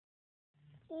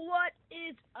What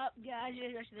is up, guys?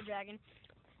 It's Rush of the Dragon.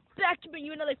 Back to bring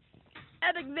you another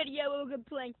epic video where we're going to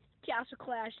be playing Castle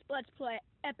Clash Let's Play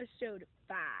Episode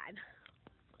 5.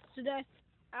 Today,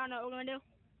 I don't know what we're going to do.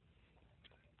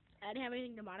 I didn't have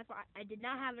anything to modify. I did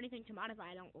not have anything to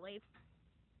modify, I don't believe.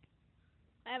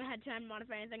 I haven't had time to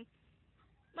modify anything.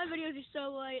 My videos are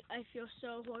so late. I feel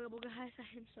so horrible, guys. I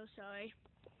am so sorry.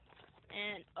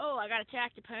 And, oh, I got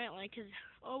attacked apparently, because,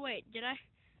 oh, wait, did I?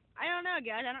 I don't know,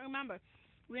 guys. I don't remember.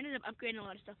 We ended up upgrading a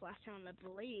lot of stuff last time, I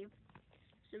believe.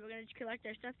 So we're going to collect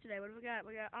our stuff today. What do we got?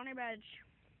 We got honor badge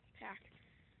pack.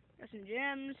 Got some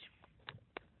gems.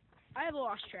 I have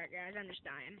lost track, guys. I'm just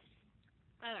dying.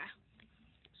 Okay.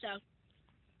 So,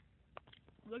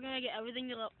 we're going to get everything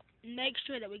to make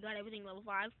sure that we got everything level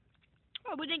 5.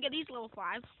 Oh, we didn't get these level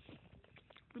 5.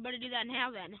 We better do that now,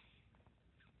 then.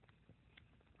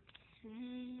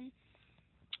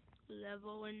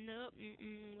 Leveling up.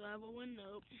 Leveling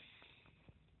up.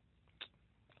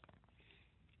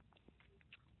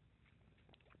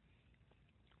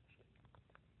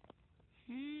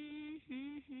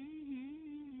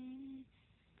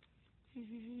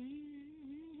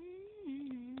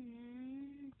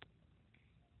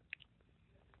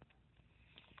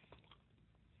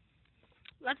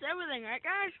 That's everything, right,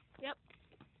 guys? Yep.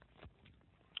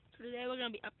 So today we're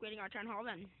going to be upgrading our town hall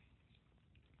then.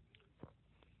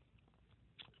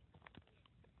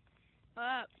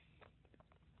 So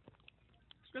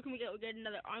what can we get? We get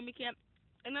another army camp.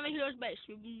 Another hero's base.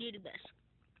 We needed this.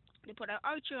 They put our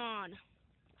archer on.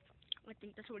 I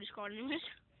think that's what he's called anyways.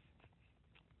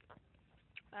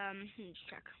 Let's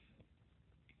check.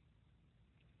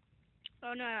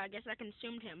 Oh no, I guess I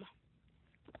consumed him.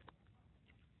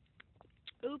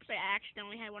 Oops, I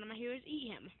accidentally had one of my heroes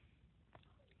eat him.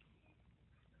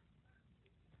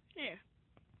 Here.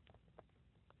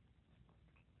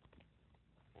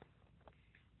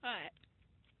 Alright.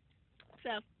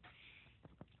 So,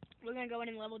 we're gonna go in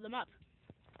and level them up.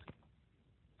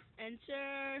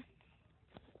 Enter.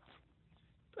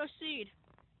 Proceed.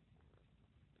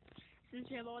 Since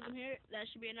we have all of them here, that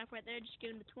should be enough right there. Just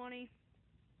get them to 20.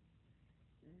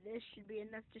 This should be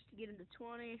enough just to get them to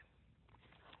 20.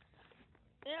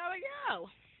 There we go.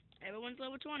 Everyone's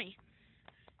level 20.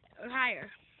 Or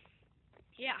higher.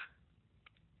 Yeah.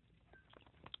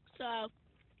 So,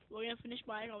 we're going to finish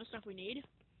buying all the stuff we need.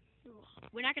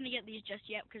 We're not going to get these just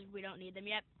yet because we don't need them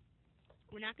yet.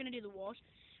 We're not going to do the walls.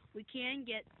 We can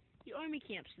get the army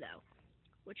camps, though,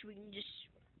 which we can just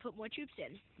put more troops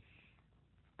in.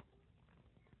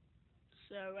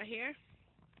 So, right here.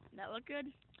 That look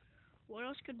good? What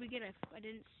else could we get if I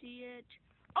didn't see it?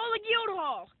 Oh, the guild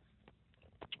hall!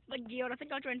 The guild. I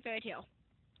think I'll join Fairy Tail.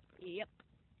 Yep.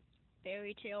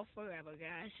 Fairy Tail forever,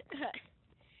 guys.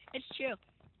 It's true.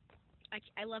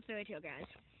 I love Fairy Tail, guys.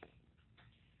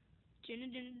 Get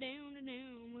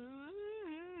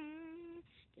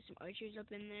some archers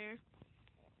up in there.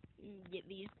 Get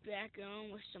these back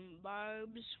on with some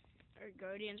barbs. Or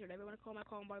guardians, whatever you want to call them. I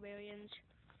call them barbarians.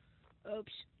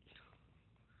 Oops.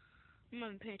 I'm not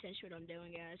even paying attention to what I'm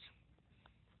doing, guys.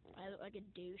 I look like a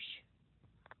douche.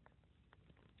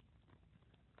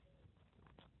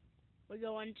 We're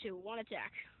going to one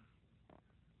attack.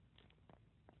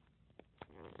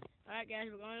 Alright,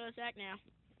 guys, we're going to attack now.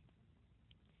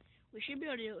 We should be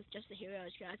able to do it with just the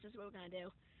heroes, guys. That's what we're going to do.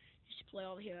 Just play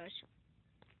all the heroes.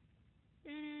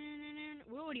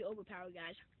 We're already overpowered,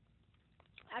 guys.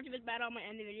 After this battle, I'm going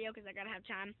to end the video because I got to have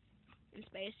time and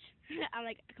space. I'm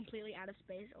like completely out of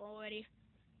space already.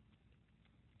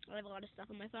 I have a lot of stuff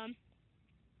on my phone.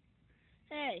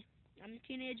 Hey, I'm a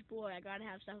teenage boy. I got to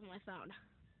have stuff on my phone.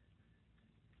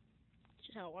 It's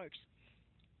just how it works.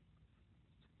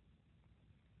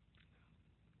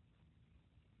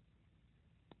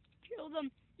 Kill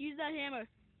them. Use that hammer.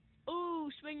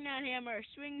 Ooh, swing that hammer.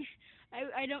 Swing.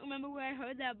 I don't remember where I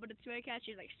heard that, but it's very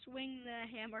catchy. Like, swing the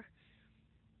hammer.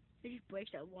 It just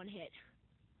breaks that one hit.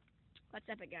 That's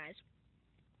epic, guys.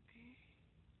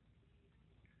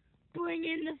 Bring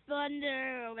in the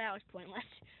thunder. Oh, that was pointless.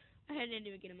 I didn't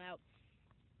even get him out.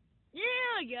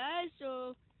 Yeah, guys.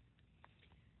 So,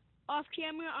 off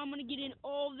camera, I'm going to get in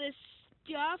all this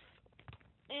stuff.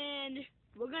 And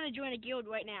we're going to join a guild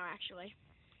right now, actually.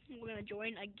 We're going to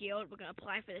join a guild. We're going to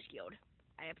apply for this guild.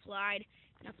 I applied.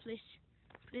 Now, please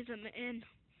let me in.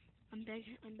 I'm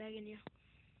begging you.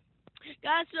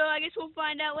 Guys, so I guess we'll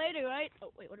find out later, right?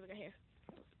 Oh, wait, what do we got here?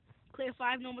 Clear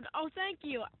 5 normal. Oh, thank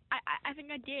you. I think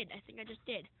I did. I think I just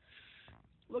did.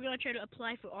 We're going to try to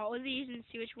apply for all of these and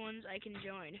see which ones I can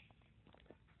join.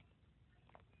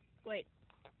 Wait.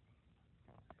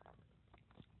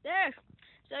 There.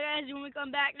 So, guys, when we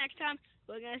come back next time,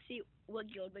 we're going to see what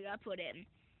guild we got put in.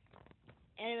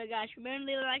 Anyway, guys,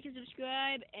 remember to like and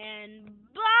subscribe, and